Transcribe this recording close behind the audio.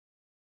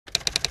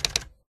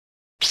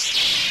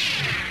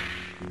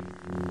Hey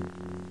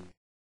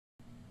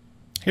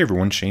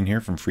everyone, Shane here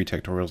from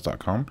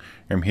freetechtutorials.com, and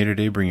I'm here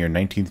today bringing your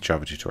 19th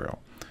Java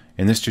tutorial.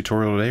 In this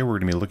tutorial today, we're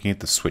going to be looking at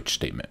the switch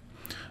statement.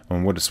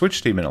 And what a switch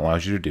statement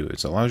allows you to do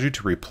is it allows you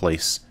to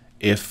replace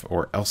if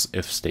or else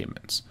if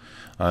statements.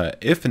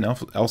 If and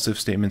else if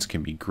statements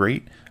can be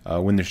great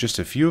when there's just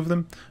a few of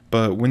them,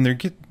 but when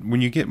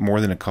you get more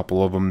than a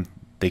couple of them,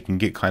 they can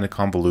get kind of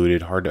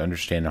convoluted, hard to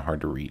understand, and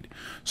hard to read.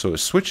 So a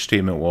switch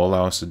statement will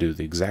allow us to do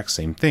the exact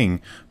same thing,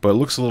 but it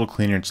looks a little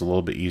cleaner, it's a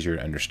little bit easier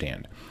to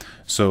understand.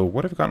 So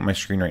what I've got on my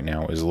screen right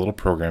now is a little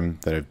program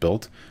that I've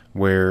built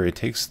where it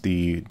takes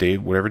the day,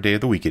 whatever day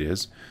of the week it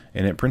is,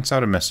 and it prints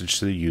out a message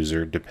to the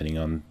user depending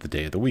on the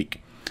day of the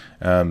week.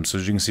 So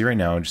as you can see right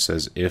now, it just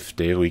says if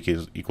day of the week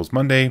equals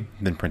Monday,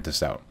 then print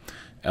this out.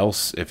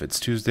 Else, if it's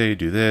Tuesday,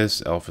 do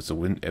this. Else,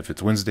 if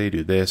it's Wednesday,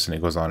 do this, and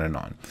it goes on and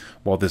on.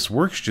 While this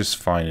works just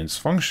fine and it's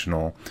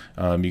functional,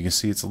 you can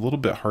see it's a little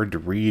bit hard to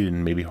read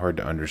and maybe hard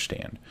to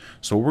understand.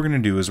 So what we're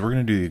going to do is we're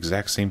going to do the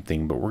exact same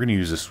thing, but we're going to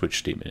use a switch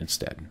statement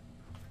instead.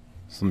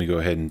 So let me go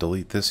ahead and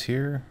delete this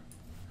here.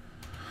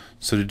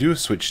 So to do a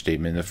switch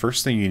statement, the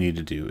first thing you need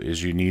to do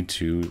is you need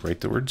to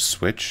write the word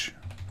switch,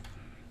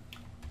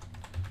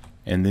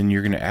 and then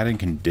you're going to add in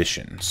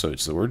condition. So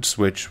it's the word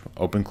switch,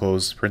 open,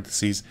 close,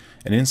 parentheses,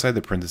 and inside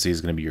the parentheses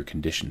is going to be your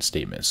condition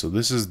statement. So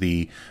this is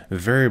the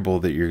variable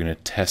that you're going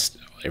to test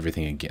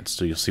everything against.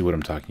 So you'll see what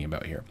I'm talking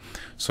about here.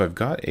 So I've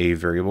got a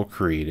variable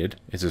created.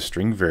 It's a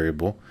string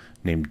variable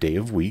named day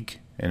of week,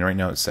 and right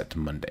now it's set to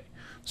Monday.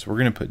 So we're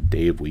going to put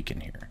day of week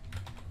in here.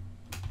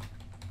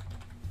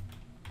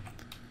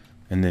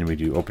 And then we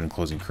do open and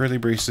closing curly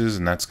braces,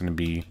 and that's going to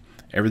be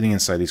everything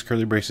inside these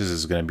curly braces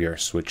is going to be our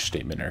switch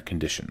statement, our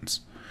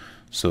conditions.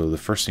 So the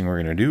first thing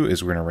we're going to do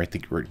is we're going to write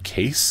the word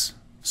case.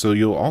 So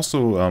you'll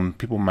also,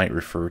 people might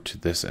refer to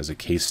this as a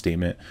case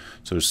statement,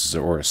 so this is,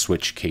 or a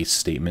switch case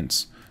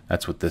statements.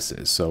 That's what this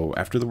is. So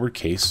after the word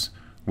case,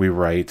 we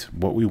write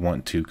what we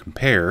want to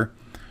compare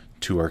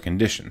to our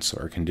condition. So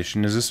our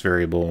condition is this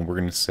variable, and we're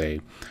going to say,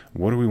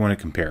 what do we want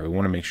to compare? We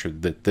want to make sure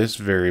that this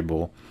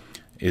variable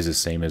is the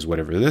same as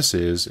whatever this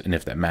is, and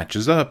if that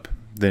matches up,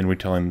 then we're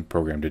telling the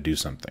program to do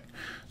something.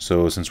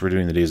 So since we're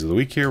doing the days of the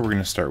week here, we're going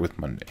to start with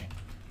Monday.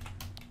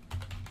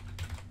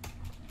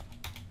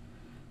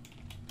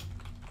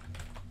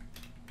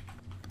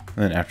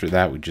 And then after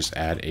that, we just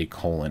add a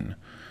colon.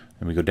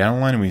 And we go down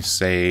the line and we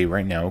say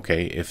right now,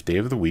 okay, if day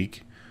of the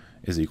week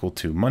is equal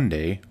to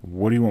Monday,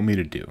 what do you want me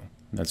to do?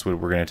 That's what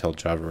we're going to tell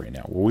Java right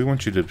now. Well, we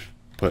want you to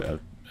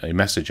put a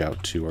message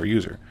out to our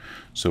user.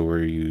 So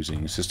we're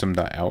using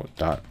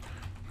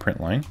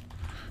system.out.println,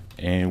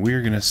 and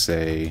we're going to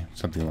say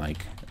something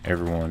like,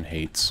 everyone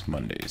hates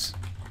Mondays.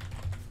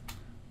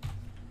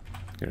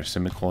 Get our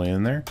semicolon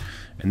in there,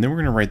 and then we're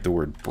going to write the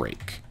word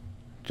break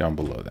down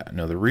below that.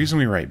 Now the reason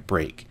we write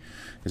break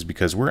is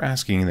because we're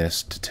asking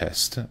this to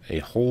test a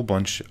whole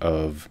bunch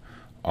of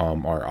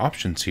our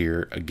options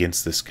here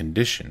against this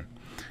condition.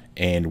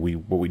 And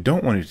what we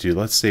don't want it to do,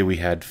 let's say we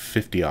had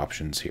 50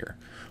 options here.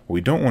 What we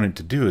don't want it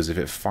to do is if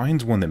it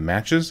finds one that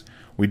matches,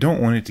 we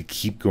don't want it to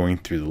keep going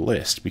through the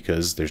list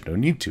because there's no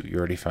need to. You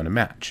already found a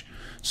match.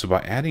 So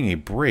by adding a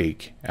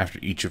break after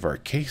each of our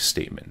case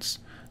statements,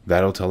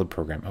 that'll tell the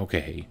program, okay,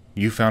 hey,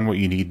 you found what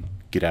you need,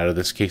 get out of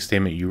this case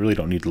statement. You really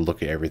don't need to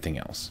look at everything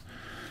else.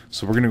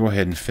 So we're going to go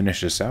ahead and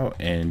finish this out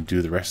and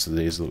do the rest of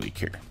the days of the week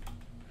here.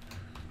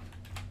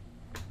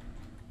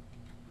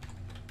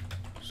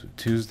 So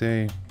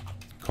Tuesday,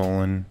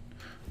 colon,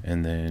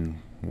 and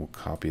then we'll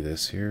copy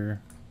this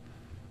here.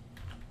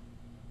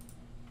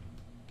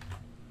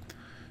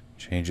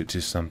 Change it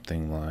to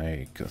something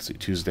like, let's see,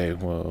 Tuesday,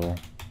 well,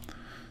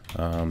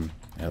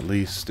 at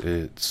least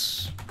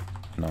it's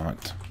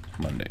not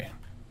Monday.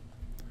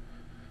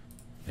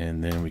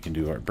 And then we can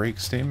do our break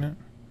statement.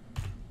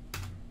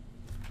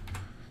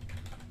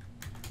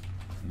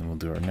 And then we'll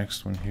do our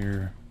next one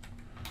here.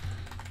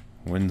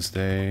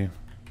 Wednesday,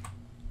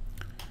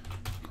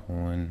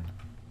 colon,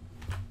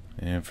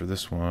 and for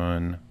this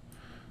one,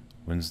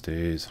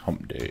 Wednesday's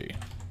hump day.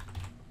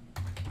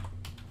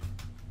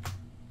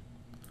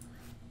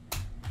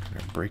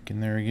 Put our break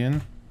in there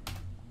again.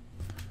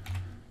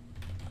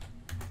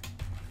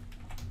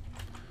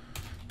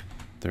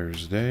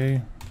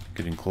 Thursday,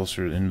 getting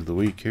closer to the end of the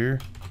week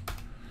here.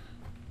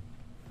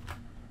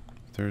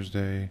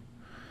 Thursday.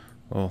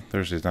 Well,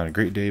 Thursday's not a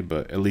great day,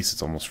 but at least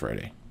it's almost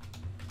Friday.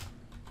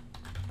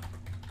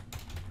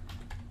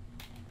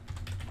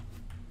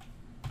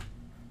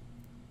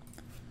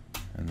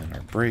 And then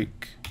our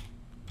break.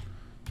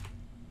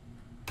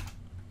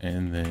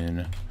 And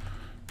then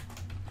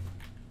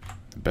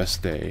the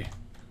best day,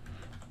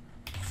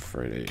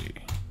 Friday.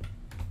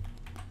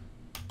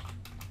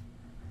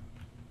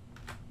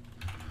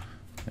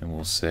 And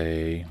we'll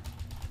say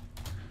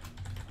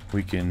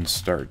weekend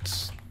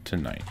starts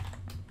tonight.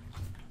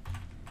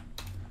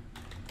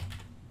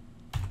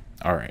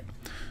 Alright,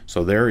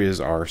 so there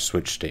is our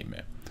switch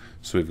statement.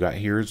 So we've got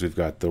here is we've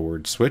got the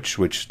word switch,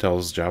 which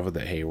tells Java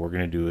that, hey, we're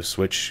going to do a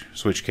switch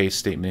case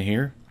statement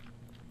here.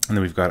 And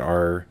then we've got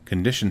our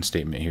condition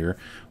statement here,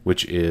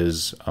 which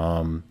is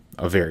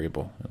a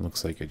variable. It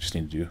looks like I just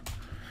need to do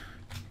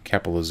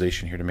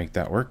capitalization here to make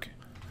that work.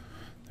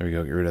 There we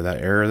go, get rid of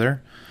that error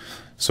there.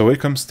 So it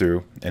comes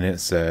through and it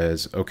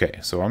says, okay,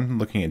 so I'm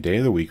looking at day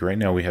of the week. Right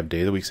now we have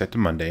day of the week set to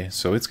Monday.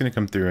 So it's going to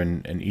come through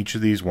and each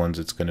of these ones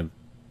it's going to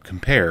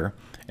compare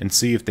and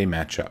see if they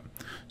match up.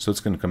 So it's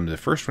going to come to the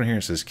first one here.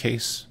 It says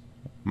case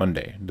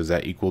Monday. Does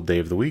that equal day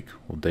of the week?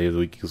 Well, day of the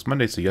week equals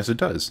Monday. So yes, it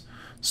does.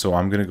 So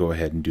I'm going to go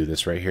ahead and do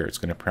this right here. It's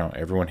going to print out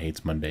everyone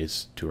hates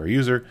Mondays to our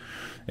user.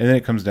 And then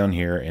it comes down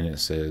here and it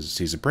says,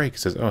 sees a break. It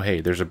says, oh, hey,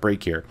 there's a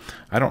break here.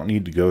 I don't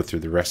need to go through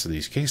the rest of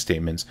these case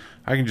statements.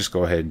 I can just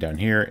go ahead and down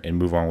here and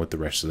move on with the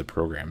rest of the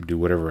program, do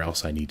whatever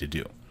else I need to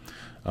do.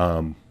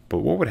 But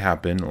what would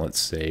happen, let's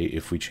say,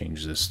 if we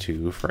change this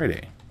to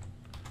Friday?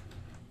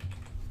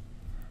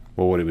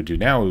 Well, what it would do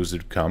now is it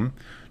would come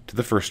to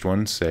the first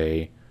one,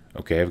 say,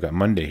 okay, I've got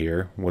Monday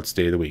here. What's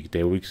day of the week? Day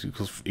of the week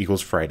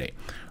equals Friday.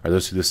 Are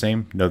those two the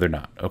same? No, they're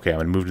not. Okay, I'm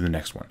going to move to the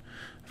next one.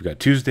 I've got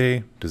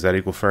Tuesday. Does that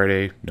equal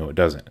Friday? No, it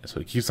doesn't.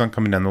 So it keeps on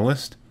coming down the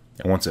list.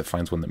 And once it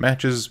finds one that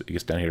matches, it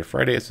gets down here to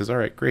Friday. It says, all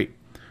right, great.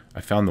 I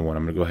found the one.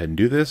 I'm going to go ahead and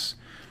do this.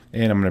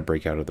 And I'm going to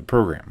break out of the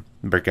program,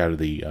 break out of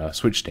the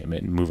switch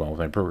statement and move on with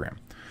my program.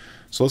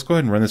 So let's go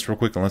ahead and run this real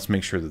quick and let's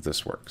make sure that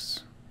this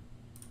works.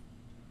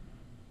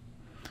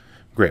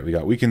 Great, we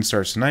got weekend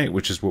starts tonight,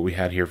 which is what we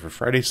had here for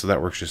Friday, so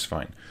that works just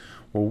fine.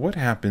 Well, what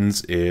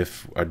happens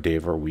if a day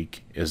of our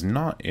week is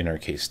not in our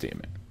case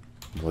statement?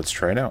 Let's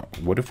try it out.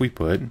 What if we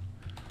put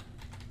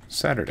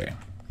Saturday?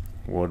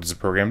 What does the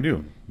program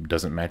do? It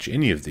doesn't match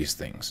any of these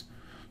things.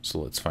 So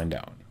let's find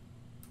out.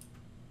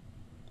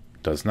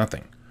 It does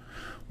nothing,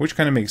 which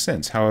kind of makes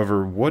sense.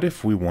 However, what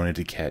if we wanted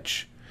to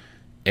catch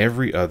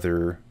every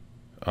other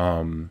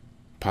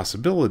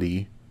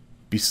possibility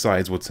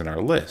besides what's in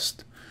our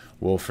list?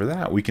 Well, for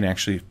that, we can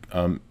actually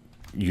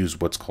use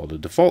what's called a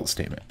default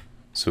statement.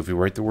 So if we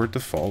write the word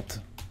default,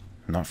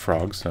 not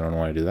frogs, I don't know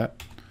why I do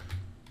that.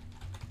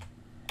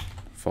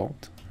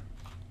 Default.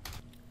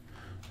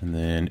 And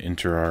then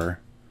enter our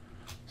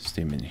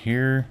statement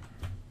here.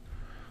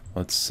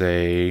 Let's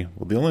say,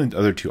 well, the only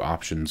other two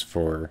options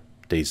for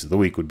days of the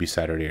week would be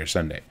Saturday or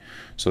Sunday.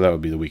 So that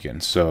would be the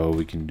weekend. So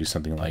we can do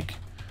something like,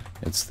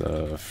 it's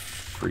the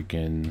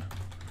freaking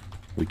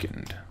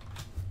weekend.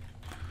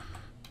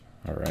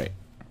 All right.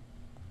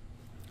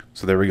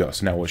 So there we go.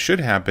 So now what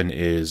should happen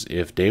is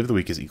if day of the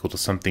week is equal to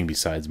something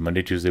besides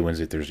Monday, Tuesday,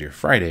 Wednesday, Thursday, or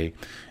Friday,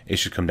 it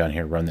should come down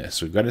here and run this.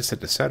 So we've got it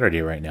set to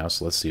Saturday right now,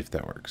 so let's see if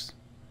that works.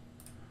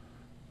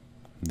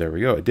 There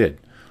we go, it did.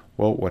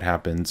 Well, what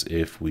happens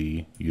if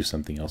we use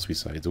something else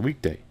besides a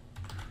weekday?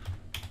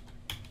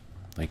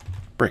 Like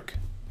brick.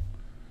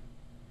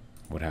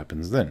 What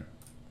happens then?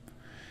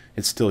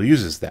 It still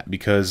uses that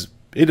because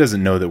it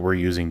doesn't know that we're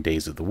using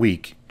days of the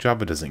week.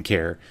 Java doesn't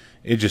care.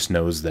 It just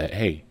knows that,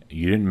 hey,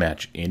 you didn't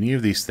match any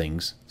of these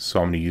things, so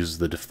I'm going to use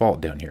the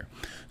default down here.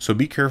 So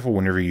be careful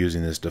whenever you're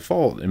using this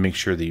default and make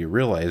sure that you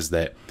realize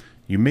that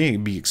you may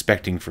be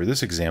expecting, for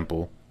this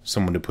example,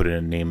 someone to put in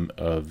a name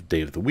of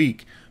day of the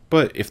week,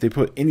 but if they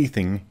put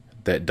anything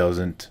that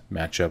doesn't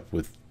match up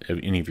with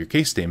any of your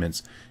case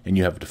statements and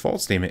you have a default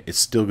statement, it's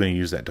still going to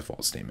use that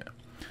default statement.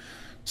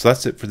 So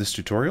that's it for this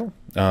tutorial.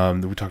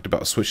 We talked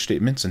about switch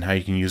statements and how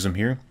you can use them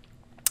here.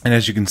 And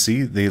as you can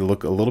see, they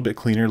look a little bit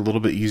cleaner, a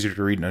little bit easier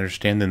to read and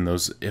understand than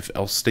those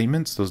if-else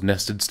statements, those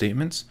nested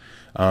statements.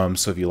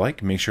 So if you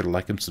like, make sure to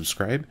like and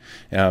subscribe.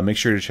 Make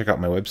sure to check out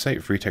my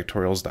website,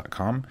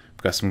 freetectorials.com.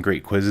 I've got some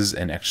great quizzes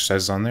and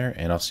exercises on there,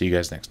 and I'll see you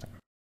guys next time.